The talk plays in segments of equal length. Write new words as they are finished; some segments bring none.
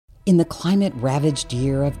In the climate-ravaged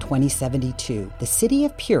year of 2072, the city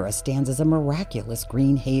of Pura stands as a miraculous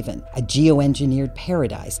green haven, a geoengineered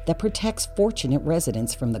paradise that protects fortunate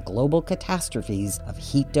residents from the global catastrophes of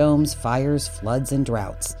heat domes, fires, floods, and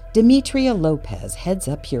droughts. Demetria Lopez heads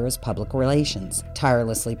up Pura's public relations,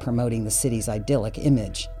 tirelessly promoting the city's idyllic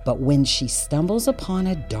image. But when she stumbles upon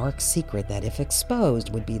a dark secret that, if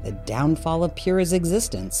exposed, would be the downfall of Pura's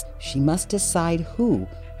existence, she must decide who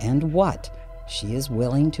and what she is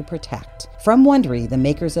willing to protect. From Wondery, the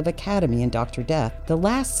makers of Academy and Dr. Death, The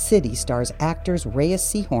Last City stars actors Reyes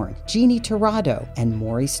Sehorn, Jeannie Torrado, and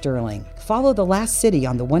Maury Sterling. Follow The Last City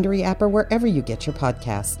on the Wondery app or wherever you get your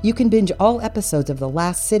podcasts. You can binge all episodes of The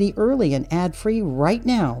Last City early and ad-free right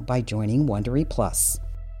now by joining Wondery Plus.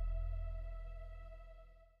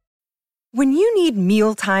 When you need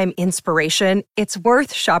mealtime inspiration, it's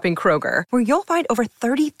worth shopping Kroger, where you'll find over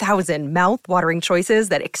 30,000 mouth-watering choices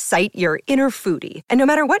that excite your inner foodie. And no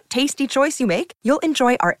matter what tasty choice you make, you'll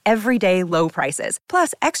enjoy our everyday low prices,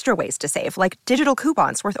 plus extra ways to save, like digital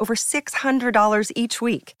coupons worth over $600 each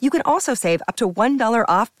week. You can also save up to $1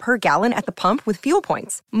 off per gallon at the pump with fuel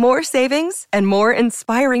points. More savings and more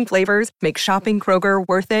inspiring flavors make shopping Kroger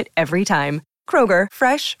worth it every time. Kroger,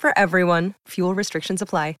 fresh for everyone. Fuel restrictions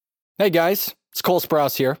apply. Hey guys, it's Cole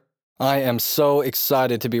Sprouse here. I am so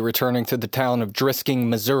excited to be returning to the town of Drisking,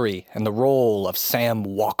 Missouri, in the role of Sam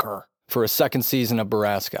Walker for a second season of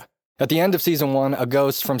Borrasca. At the end of season 1, a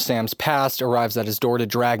ghost from Sam's past arrives at his door to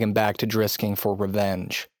drag him back to Drisking for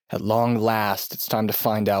revenge. At long last, it's time to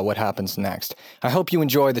find out what happens next. I hope you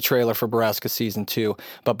enjoy the trailer for Borrasca season 2,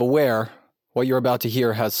 but beware, what you're about to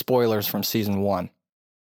hear has spoilers from season 1.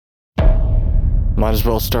 Might as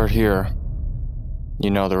well start here. You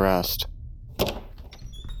know the rest.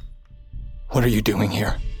 What are you doing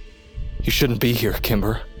here? You shouldn't be here,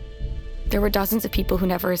 Kimber. There were dozens of people who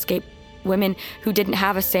never escaped. Women who didn't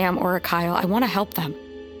have a Sam or a Kyle. I want to help them.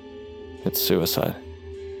 It's suicide.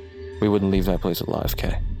 We wouldn't leave that place alive,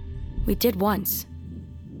 Kay. We did once.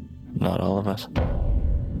 Not all of us.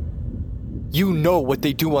 You know what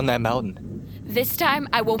they do on that mountain. This time,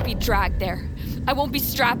 I won't be dragged there. I won't be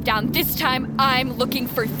strapped down. This time, I'm looking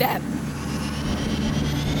for them.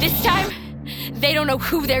 This time, they don't know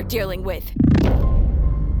who they're dealing with.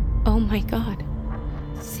 Oh my God.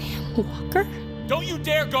 Sam Walker? Don't you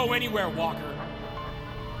dare go anywhere, Walker.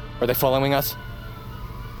 Are they following us?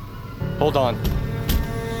 Hold on.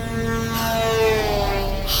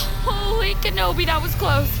 Holy Kenobi, that was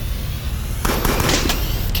close.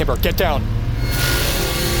 Kimber, get down.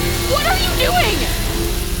 What are you doing?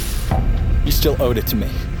 You still owed it to me.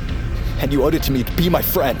 And you owed it to me to be my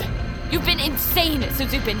friend. You've been insane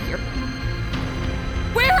since you've been here.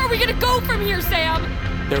 Where are we gonna go from here, Sam?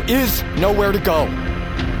 There is nowhere to go.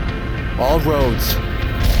 All roads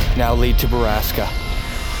now lead to Borrasca.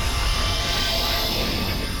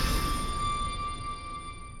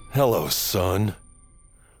 Hello, son.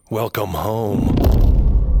 Welcome home.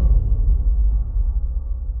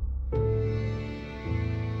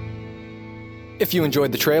 If you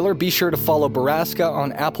enjoyed the trailer, be sure to follow Borrasca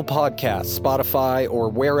on Apple Podcasts, Spotify, or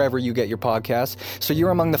wherever you get your podcasts, so you're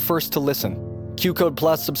among the first to listen. Q-Code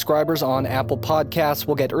Plus subscribers on Apple Podcasts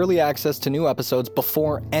will get early access to new episodes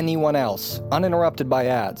before anyone else, uninterrupted by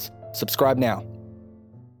ads. Subscribe now.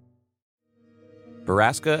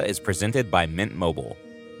 Borrasca is presented by Mint Mobile.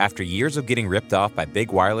 After years of getting ripped off by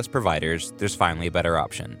big wireless providers, there's finally a better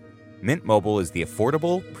option. Mint Mobile is the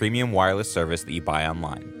affordable, premium wireless service that you buy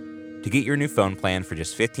online. To get your new phone plan for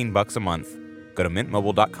just $15 a month, go to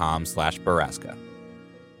mintmobile.com/Borrasca.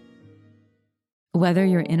 Whether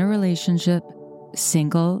you're in a relationship,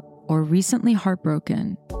 single, or recently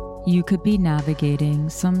heartbroken, you could be navigating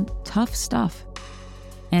some tough stuff.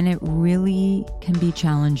 And it really can be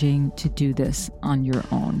challenging to do this on your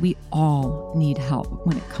own. We all need help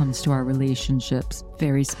when it comes to our relationships,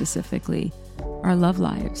 very specifically, our love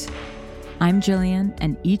lives. I'm Jillian,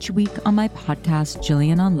 and each week on my podcast,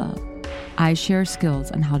 Jillian on Love, I share skills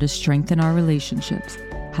on how to strengthen our relationships,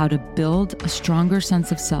 how to build a stronger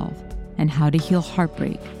sense of self, and how to heal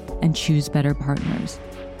heartbreak and choose better partners.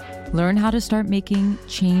 Learn how to start making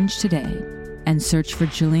change today and search for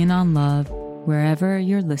Jillian on Love wherever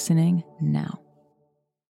you're listening now.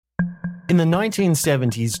 In the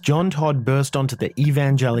 1970s, John Todd burst onto the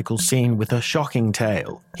evangelical scene with a shocking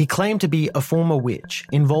tale. He claimed to be a former witch,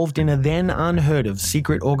 involved in a then unheard-of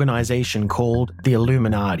secret organization called the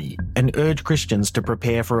Illuminati, and urged Christians to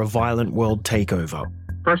prepare for a violent world takeover.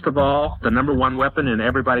 First of all, the number one weapon in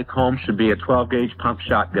everybody's home should be a 12-gauge pump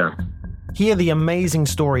shotgun. Hear the amazing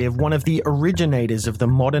story of one of the originators of the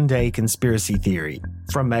modern-day conspiracy theory.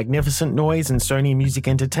 From Magnificent Noise and Sony Music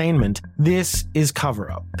Entertainment, this is Cover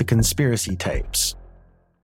Up, the Conspiracy Tapes.